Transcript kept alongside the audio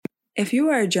If you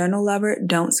are a journal lover,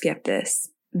 don't skip this.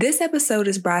 This episode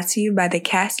is brought to you by the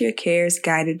Cast Your Cares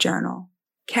Guided Journal.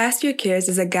 Cast Your Cares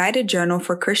is a guided journal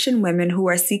for Christian women who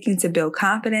are seeking to build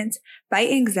confidence, fight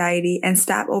anxiety, and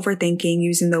stop overthinking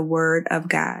using the Word of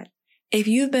God. If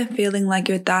you've been feeling like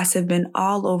your thoughts have been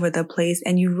all over the place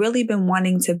and you've really been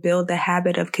wanting to build the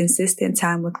habit of consistent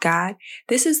time with God,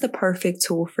 this is the perfect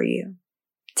tool for you.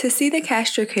 To see the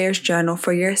Cast Your Cares journal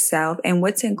for yourself and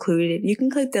what's included, you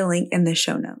can click the link in the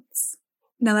show notes.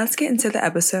 Now let's get into the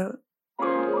episode.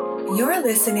 You're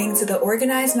listening to the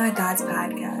Organize My Thoughts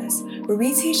podcast, where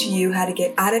we teach you how to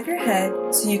get out of your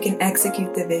head so you can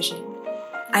execute the vision.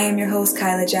 I am your host,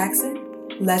 Kyla Jackson.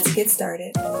 Let's get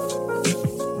started.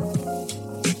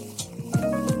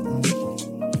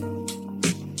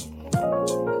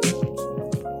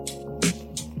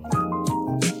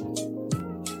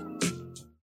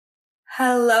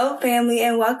 Hello, family,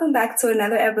 and welcome back to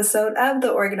another episode of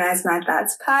the Organize My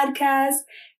Thoughts podcast.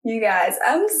 You guys,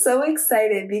 I'm so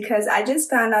excited because I just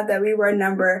found out that we were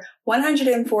number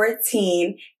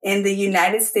 114 in the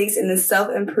United States in the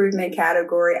self-improvement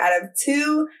category out of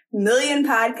 2 million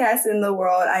podcasts in the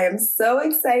world. I am so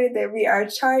excited that we are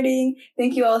charting.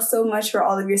 Thank you all so much for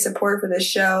all of your support for the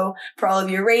show, for all of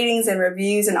your ratings and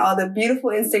reviews and all the beautiful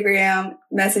Instagram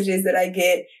messages that I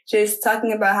get just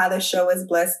talking about how the show has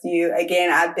blessed you.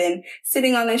 Again, I've been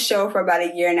sitting on this show for about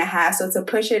 1.5 years, so to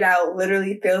push it out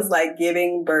literally feels like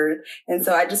giving birth. And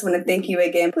so I just want to thank you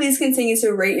again. Please continue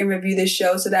to rate and review the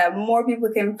show so that more people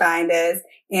can find us.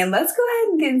 And let's go ahead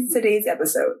and get into today's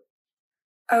episode.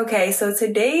 Okay, so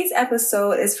today's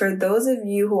episode is for those of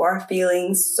you who are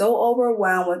feeling so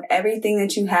overwhelmed with everything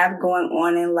that you have going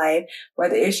on in life,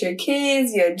 whether it's your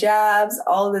kids, your jobs,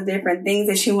 all the different things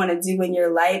that you want to do in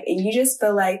your life, and you just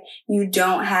feel like you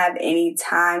don't have any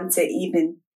time to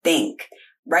even think,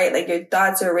 right? Like your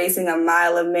thoughts are racing a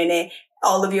mile a minute.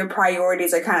 All of your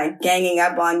priorities are kind of ganging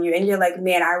up on you. And you're like,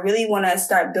 man, I really want to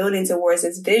start building towards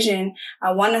this vision.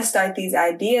 I want to start these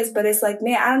ideas, but it's like,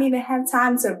 man, I don't even have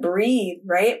time to breathe,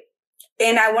 right?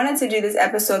 And I wanted to do this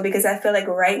episode because I feel like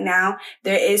right now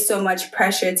there is so much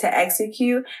pressure to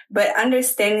execute, but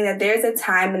understanding that there's a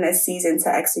time and a season to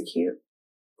execute.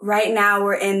 Right now,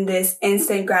 we're in this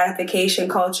instant gratification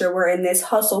culture. We're in this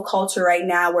hustle culture right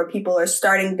now where people are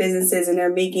starting businesses and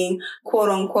they're making quote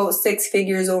unquote 6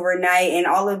 figures overnight and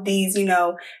all of these,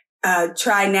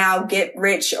 try now, get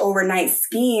rich overnight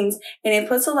schemes. And it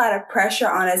puts a lot of pressure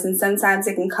on us. And sometimes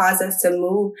it can cause us to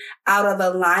move out of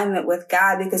alignment with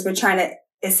God because we're trying to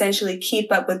essentially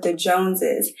keep up with the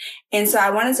Joneses. And so I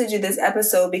wanted to do this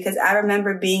episode because I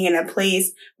remember being in a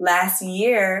place last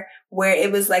year where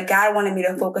it was like God wanted me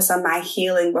to focus on my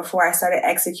healing before I started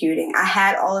executing. I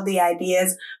had all of the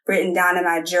ideas written down in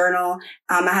my journal.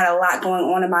 I had a lot going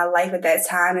on in my life at that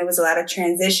time. It was a lot of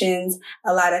transitions,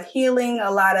 a lot of healing,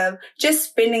 a lot of just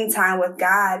spending time with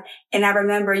God. And I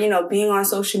remember, being on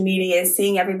social media and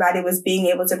seeing everybody was being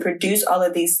able to produce all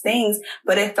of these things,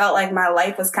 but it felt like my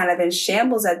life was kind of in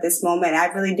shambles at this moment. I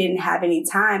really didn't have any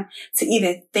time to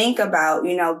even think about,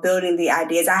 building the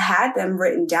ideas. I had them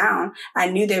written down. I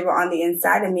knew they were on the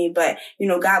inside of me, but,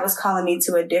 God was calling me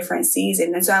to a different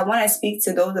season. And so I want to speak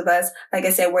to those of us, like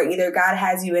I said, where either God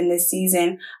has you in this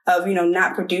season of,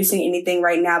 not producing anything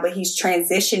right now, but he's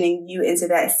transitioning you into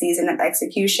that season of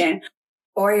execution.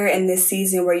 Or you're in this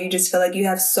season where you just feel like you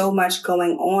have so much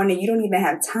going on and you don't even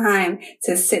have time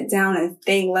to sit down and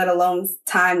think, let alone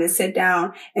time to sit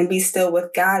down and be still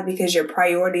with God because your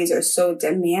priorities are so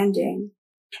demanding.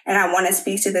 And I want to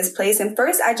speak to this place. And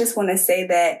first, I just want to say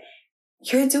that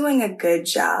you're doing a good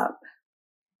job.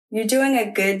 You're doing a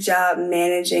good job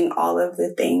managing all of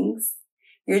the things.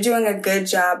 You're doing a good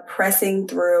job pressing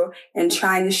through and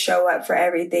trying to show up for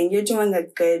everything. You're doing a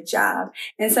good job.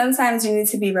 And sometimes you need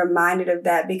to be reminded of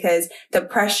that because the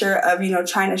pressure of,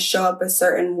 trying to show up a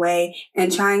certain way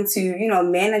and trying to,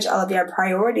 manage all of your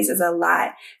priorities is a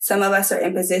lot. Some of us are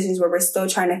in positions where we're still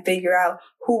trying to figure out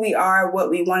who we are, what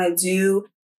we want to do,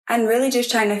 and really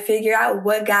just trying to figure out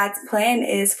what God's plan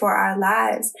is for our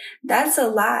lives. That's a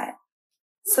lot.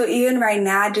 So even right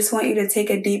now, I just want you to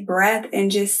take a deep breath and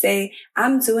just say,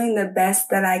 I'm doing the best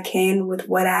that I can with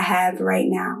what I have right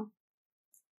now.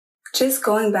 Just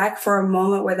going back for a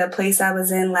moment where the place I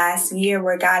was in last year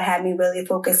where God had me really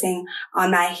focusing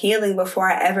on my healing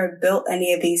before I ever built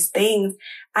any of these things,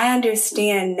 I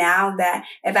understand now that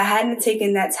if I hadn't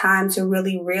taken that time to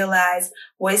really realize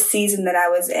what season that I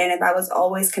was in, if I was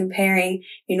always comparing,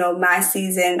 my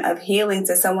season of healing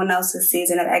to someone else's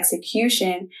season of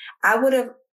execution, I would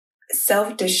have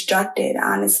self-destructed,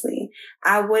 honestly.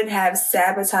 I would have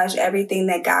sabotaged everything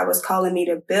that God was calling me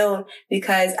to build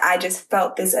because I just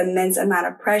felt this immense amount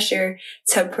of pressure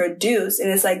to produce. And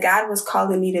it's like God was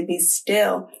calling me to be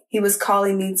still. He was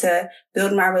calling me to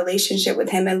build my relationship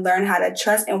with him and learn how to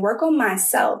trust and work on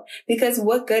myself. Because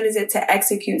what good is it to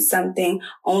execute something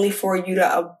only for you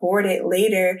to abort it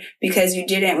later because you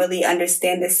didn't really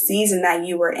understand the season that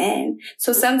you were in?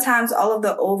 So sometimes all of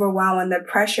the overwhelm and the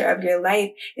pressure of your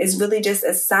life is really just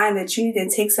a sign that you need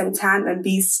to take some time and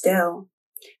be still.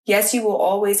 Yes, you will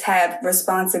always have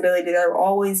responsibility. There will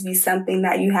always be something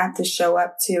that you have to show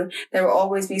up to. There will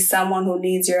always be someone who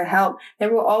needs your help.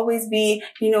 There will always be,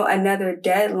 another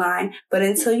deadline. But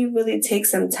until you really take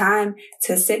some time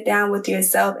to sit down with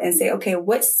yourself and say, okay,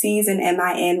 what season am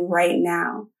I in right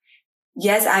now?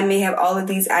 Yes, I may have all of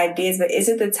these ideas, but is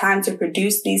it the time to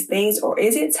produce these things, or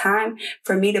is it time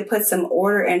for me to put some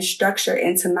order and structure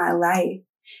into my life?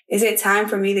 Is it time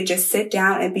for me to just sit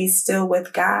down and be still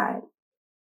with God?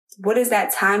 What does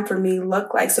that time for me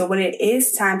look like? So when it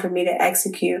is time for me to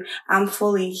execute, I'm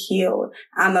fully healed.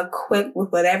 I'm equipped with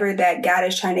whatever that God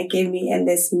is trying to give me in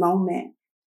this moment.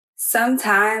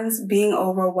 Sometimes being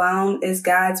overwhelmed is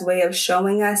God's way of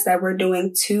showing us that we're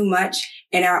doing too much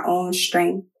in our own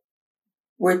strength.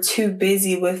 We're too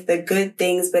busy with the good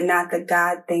things, but not the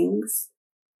God things.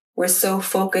 We're so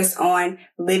focused on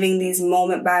living these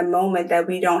moment by moment that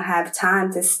we don't have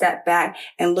time to step back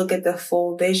and look at the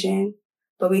full vision.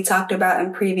 But we talked about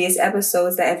in previous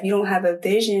episodes that if you don't have a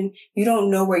vision, you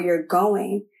don't know where you're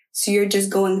going. So you're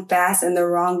just going fast in the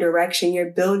wrong direction.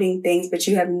 You're building things, but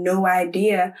you have no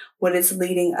idea what it's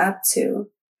leading up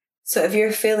to. So if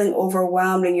you're feeling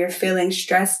overwhelmed and you're feeling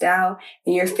stressed out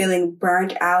and you're feeling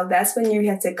burnt out, that's when you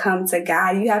have to come to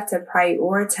God. You have to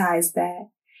prioritize that.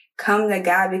 Come to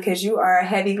God because you are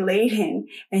heavy laden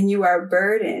and you are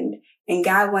burdened. And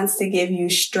God wants to give you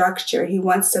structure. He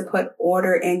wants to put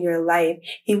order in your life.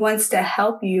 He wants to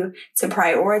help you to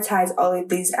prioritize all of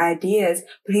these ideas,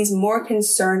 but he's more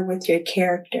concerned with your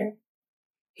character.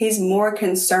 He's more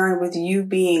concerned with you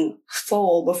being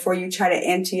full before you try to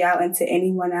empty out into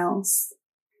anyone else.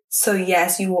 So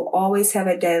yes, you will always have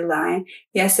a deadline.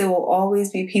 Yes, it will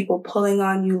always be people pulling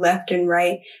on you left and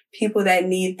right, people that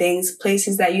need things,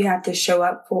 places that you have to show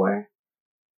up for.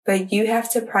 But you have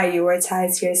to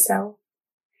prioritize yourself.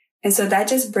 And so that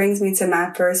just brings me to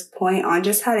my first point on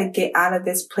just how to get out of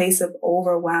this place of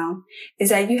overwhelm, is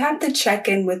that you have to check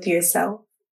in with yourself.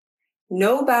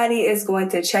 Nobody is going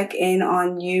to check in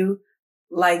on you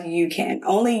like you can.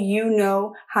 Only you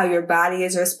know how your body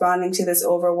is responding to this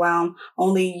overwhelm.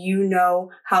 Only you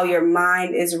know how your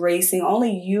mind is racing.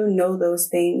 Only you know those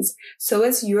things. So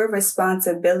it's your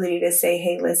responsibility to say,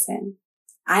 hey, listen,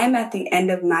 I am at the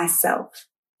end of myself.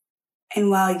 And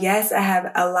while, yes, I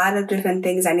have a lot of different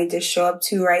things I need to show up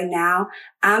to right now,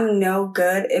 I'm no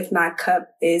good if my cup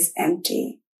is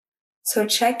empty. So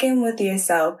check in with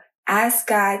yourself. Ask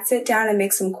God, sit down and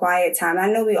make some quiet time. I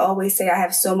know we always say I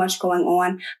have so much going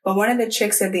on, but one of the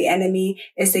tricks of the enemy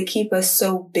is to keep us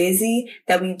so busy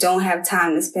that we don't have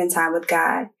time to spend time with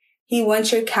God. He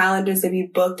wants your calendars to be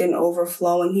booked and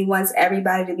overflowing. He wants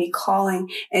everybody to be calling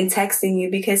and texting you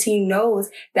because he knows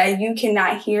that you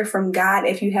cannot hear from God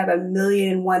if you have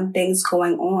 1,000,001 things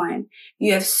going on.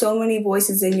 You have so many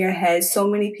voices in your head, so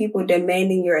many people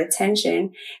demanding your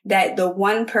attention, that the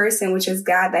one person, which is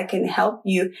God, that can help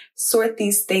you sort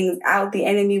these things out, the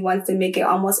enemy wants to make it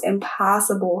almost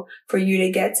impossible for you to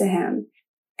get to him.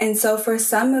 And so for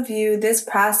some of you, this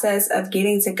process of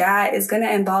getting to God is going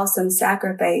to involve some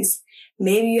sacrifice.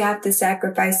 Maybe you have to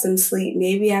sacrifice some sleep.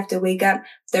 Maybe you have to wake up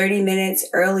 30 minutes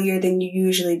earlier than you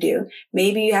usually do.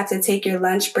 Maybe you have to take your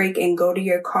lunch break and go to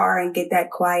your car and get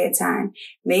that quiet time.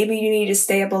 Maybe you need to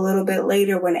stay up a little bit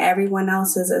later when everyone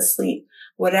else is asleep.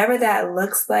 Whatever that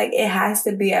looks like, it has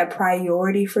to be a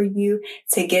priority for you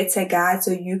to get to God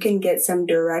so you can get some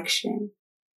direction.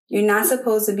 You're not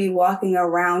supposed to be walking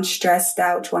around stressed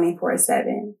out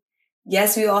 24/7.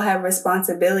 Yes, we all have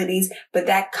responsibilities, but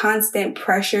that constant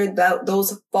pressure,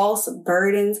 those false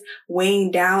burdens weighing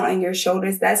down on your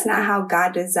shoulders, that's not how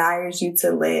God desires you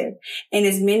to live. And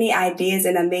as many ideas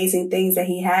and amazing things that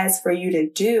he has for you to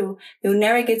do, you'll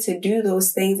never get to do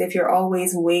those things if you're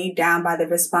always weighed down by the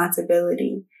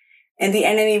responsibility. And the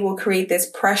enemy will create this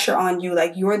pressure on you,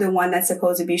 like you're the one that's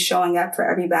supposed to be showing up for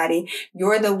everybody.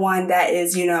 You're the one that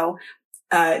is,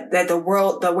 that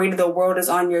the weight of the world is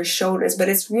on your shoulders, but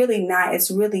it's really not. It's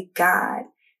really God.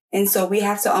 And so we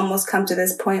have to almost come to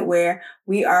this point where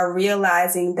we are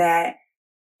realizing that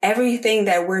everything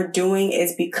that we're doing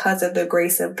is because of the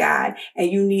grace of God, and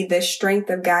you need the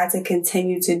strength of God to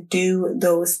continue to do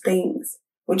those things.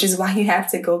 which is why you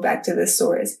have to go back to the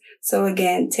source. So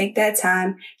again, take that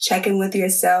time, check in with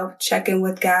yourself, check in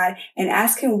with God, and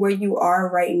ask him where you are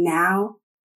right now,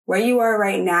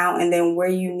 and then where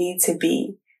you need to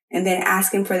be. And then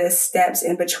ask him for the steps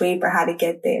in between for how to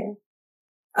get there.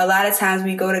 A lot of times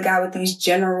we go to God with these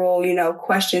general,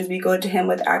 questions. We go to him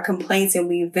with our complaints and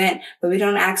we vent, but we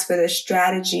don't ask for the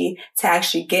strategy to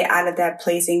actually get out of that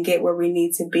place and get where we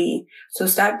need to be. So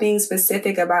start being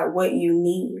specific about what you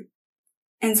need.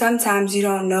 And sometimes you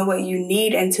don't know what you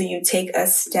need until you take a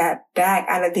step back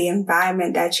out of the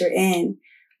environment that you're in.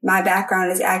 My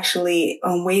background is actually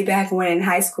way back when in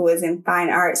high school is in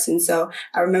fine arts. And so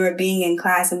I remember being in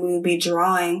class and we would be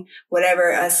drawing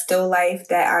whatever a still life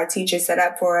that our teacher set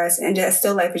up for us. And just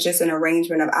still life is just an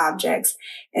arrangement of objects.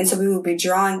 And so we would be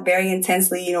drawing very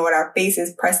intensely, with our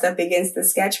faces pressed up against the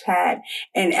sketch pad.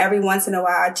 And every once in a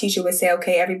while, our teacher would say,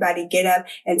 okay, everybody get up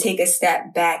and take a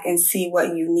step back and see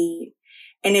what you need.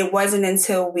 And it wasn't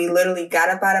until we literally got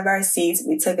up out of our seats,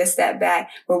 we took a step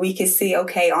back where we could see,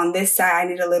 okay, on this side, I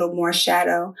need a little more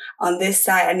shadow. On this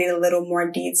side, I need a little more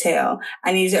detail.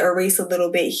 I need to erase a little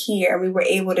bit here. And we were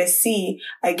able to see,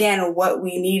 again, what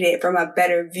we needed from a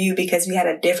better view because we had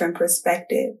a different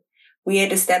perspective. We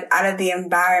had to step out of the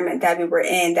environment that we were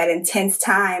in, that intense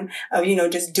time of,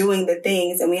 just doing the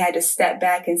things. And we had to step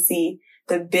back and see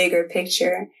the bigger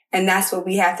picture. And that's what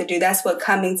we have to do. That's what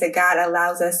coming to God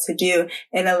allows us to do.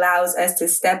 It allows us to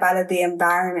step out of the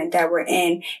environment that we're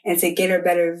in and to get a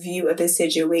better view of the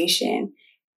situation.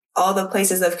 All the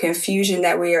places of confusion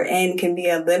that we are in can be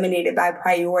eliminated by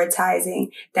prioritizing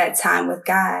that time with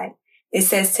God. It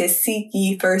says to seek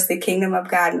ye first the kingdom of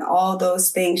God, and all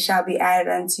those things shall be added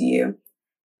unto you.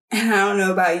 And I don't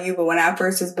know about you, but when I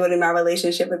first was building my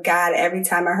relationship with God, every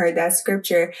time I heard that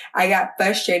scripture, I got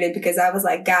frustrated because I was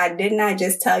like, God, didn't I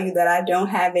just tell you that I don't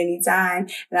have any time?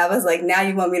 And I was like, now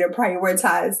you want me to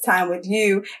prioritize time with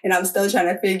you. And I'm still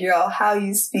trying to figure out how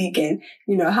you speak and,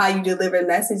 how you deliver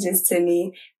messages to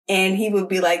me. And he would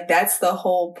be like, that's the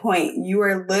whole point. You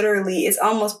are literally, it's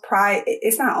almost pride.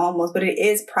 It's not almost, but it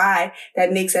is pride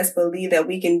that makes us believe that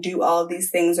we can do all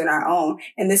these things on our own.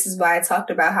 And this is why I talked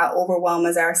about how overwhelm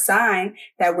is our sign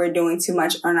that we're doing too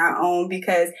much on our own,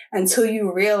 because until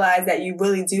you realize that you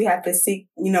really do have to seek,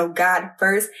 God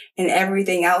first and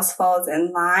everything else falls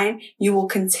in line, you will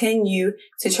continue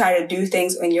to try to do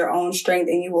things on your own strength,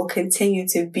 and you will continue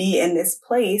to be in this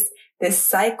place, this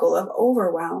cycle of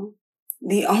overwhelm.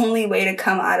 The only way to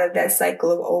come out of that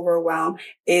cycle of overwhelm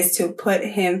is to put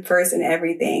him first in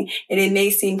everything. And it may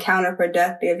seem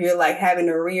counterproductive. You're like having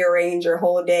to rearrange your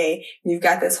whole day. You've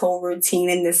got this whole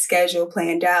routine and this schedule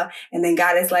planned out. And then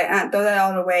God is like, throw that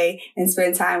all away and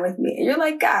spend time with me. And you're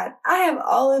like, God, I have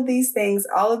all of these things,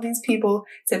 all of these people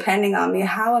depending on me.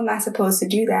 How am I supposed to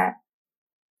do that?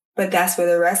 But that's where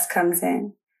the rest comes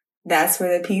in. That's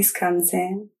where the peace comes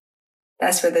in.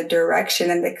 That's where the direction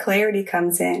and the clarity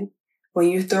comes in. When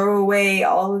you throw away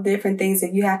all the different things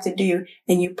that you have to do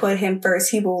and you put him first,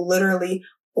 he will literally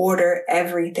order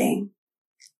everything.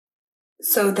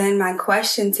 So then my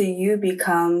question to you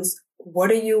becomes,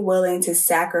 what are you willing to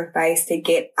sacrifice to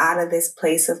get out of this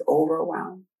place of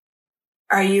overwhelm?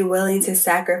 Are you willing to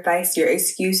sacrifice your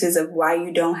excuses of why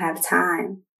you don't have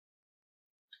time?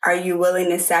 Are you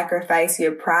willing to sacrifice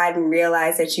your pride and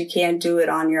realize that you can't do it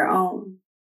on your own?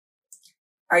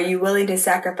 Are you willing to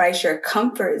sacrifice your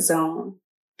comfort zone?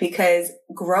 Because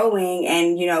growing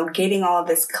and, getting all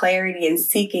this clarity and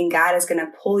seeking God is going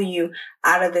to pull you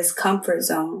out of this comfort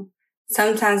zone.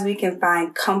 Sometimes we can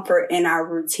find comfort in our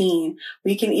routine.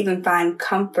 We can even find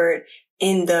comfort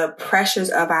in the pressures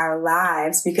of our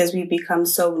lives because we become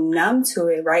so numb to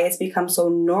it, right? It's become so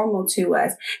normal to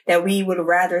us that we would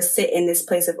rather sit in this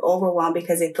place of overwhelm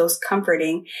because it feels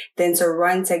comforting than to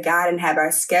run to God and have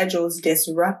our schedules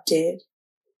disrupted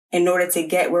in order to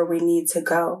get where we need to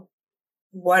go.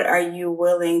 What are you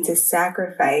willing to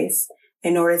sacrifice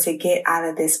in order to get out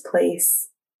of this place?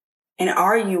 And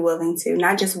are you willing to?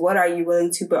 Not just what are you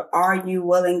willing to, but are you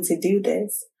willing to do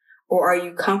this? Or are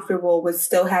you comfortable with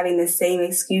still having the same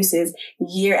excuses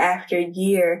year after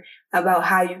year about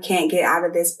how you can't get out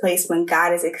of this place when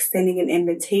God is extending an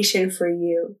invitation for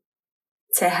you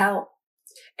to help?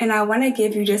 And I want to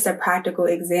give you just a practical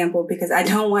example because I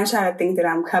don't want y'all to think that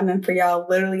I'm coming for y'all.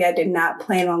 Literally, I did not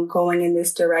plan on going in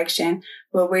this direction,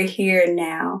 but we're here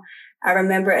now. I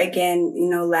remember again,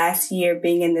 last year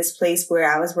being in this place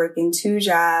where I was working 2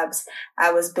 jobs.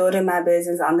 I was building my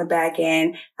business on the back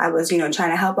end. I was, trying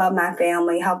to help out my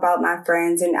family, help out my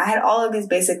friends. And I had all these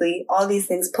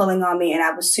things pulling on me, and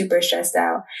I was super stressed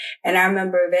out. And I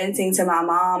remember venting to my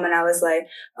mom, and I was like,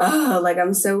 oh, like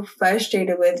I'm so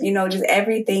frustrated with, just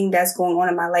everything that's going on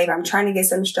in my life. I'm trying to get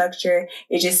some structure.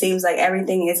 It just seems like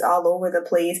everything is all over the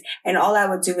place. And all I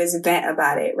would do is vent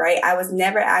about it, right? I was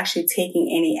never actually taking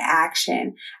any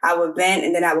action. I would vent,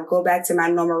 and then I would go back to my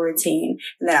normal routine.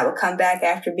 And then I would come back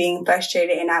after being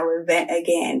frustrated, and I would vent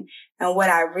again. And what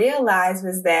I realized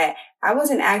was that I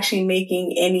wasn't actually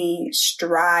making any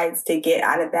strides to get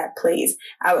out of that place.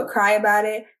 I would cry about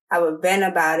it. I would vent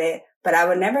about it, but I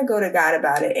would never go to God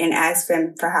about it and ask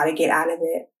him for how to get out of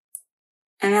it.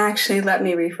 And actually, let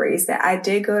me rephrase that. I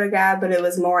did go to God, but it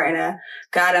was more in a,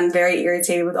 God, I'm very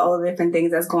irritated with all the different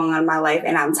things that's going on in my life,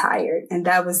 and I'm tired. And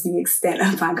that was the extent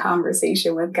of my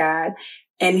conversation with God.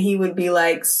 And he would be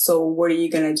like, so what are you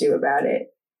going to do about it?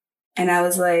 And I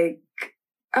was like,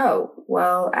 oh,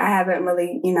 well, I haven't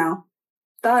really,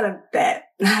 thought of that.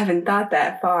 I haven't thought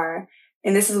that far.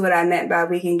 And this is what I meant by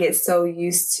we can get so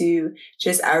used to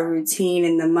just our routine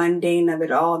and the mundane of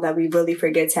it all that we really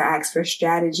forget to ask for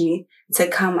strategy to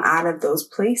come out of those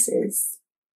places.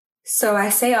 So I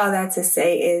say all that to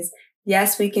say is,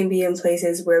 yes, we can be in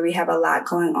places where we have a lot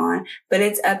going on, but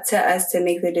it's up to us to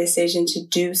make the decision to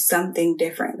do something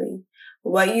differently.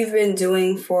 What you've been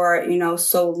doing for,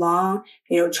 so long,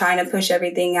 trying to push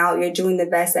everything out, you're doing the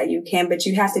best that you can, but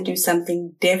you have to do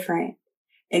something different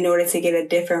in order to get a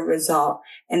different result.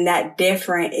 And that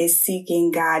different is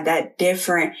seeking God. That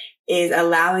different is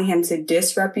allowing him to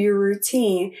disrupt your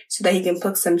routine so that he can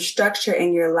put some structure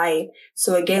in your life.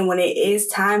 So again, when it is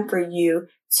time for you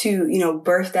to,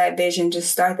 birth that vision,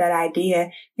 just start that idea,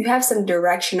 you have some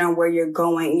direction on where you're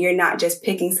going. You're not just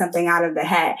picking something out of the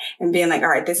hat and being like, all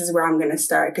right, this is where I'm going to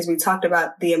start. Because we talked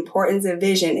about the importance of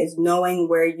vision is knowing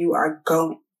where you are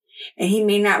going. And he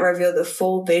may not reveal the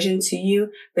full vision to you,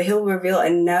 but he'll reveal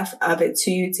enough of it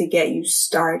to you to get you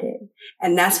started.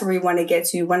 And that's where we want to get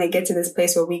to. We want to get to this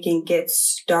place where we can get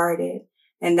started.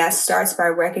 And that starts by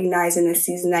recognizing the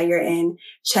season that you're in,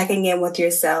 checking in with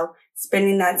yourself,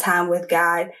 spending that time with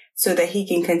God so that he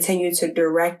can continue to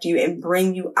direct you and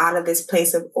bring you out of this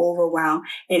place of overwhelm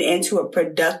and into a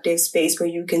productive space where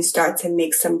you can start to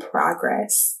make some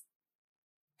progress.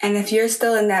 And if you're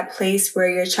still in that place where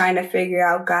you're trying to figure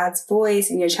out God's voice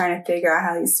and you're trying to figure out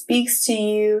how he speaks to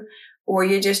you, or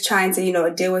you're just trying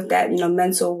to, deal with that,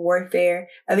 mental warfare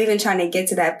of even trying to get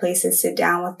to that place to sit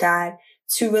down with God,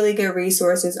 2 really good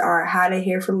resources are How to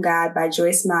Hear from God by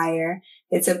Joyce Meyer.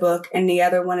 It's a book. And the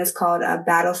other one is called A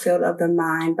Battlefield of the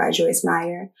Mind by Joyce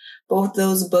Meyer. Both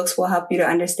those books will help you to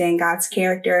understand God's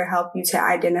character, help you to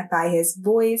identify his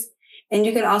voice. And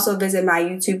you can also visit my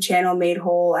YouTube channel, Made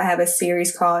Whole. I have a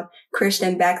series called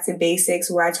Christian Back to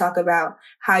Basics, where I talk about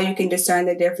how you can discern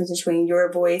the difference between your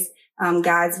voice,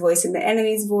 God's voice, and the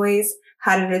enemy's voice,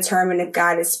 how to determine if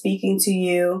God is speaking to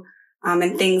you,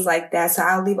 and things like that. So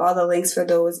I'll leave all the links for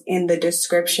those in the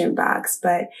description box.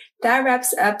 But that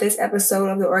wraps up this episode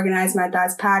of the Organize My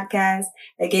Thoughts podcast.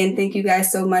 Again, thank you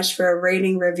guys so much for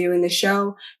rating, reviewing the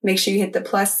show. Make sure you hit the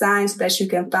plus sign so that you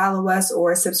can follow us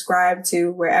or subscribe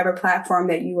to wherever platform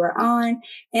that you are on.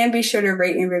 And be sure to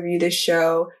rate and review the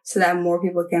show so that more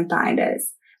people can find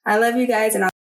us. I love you guys, and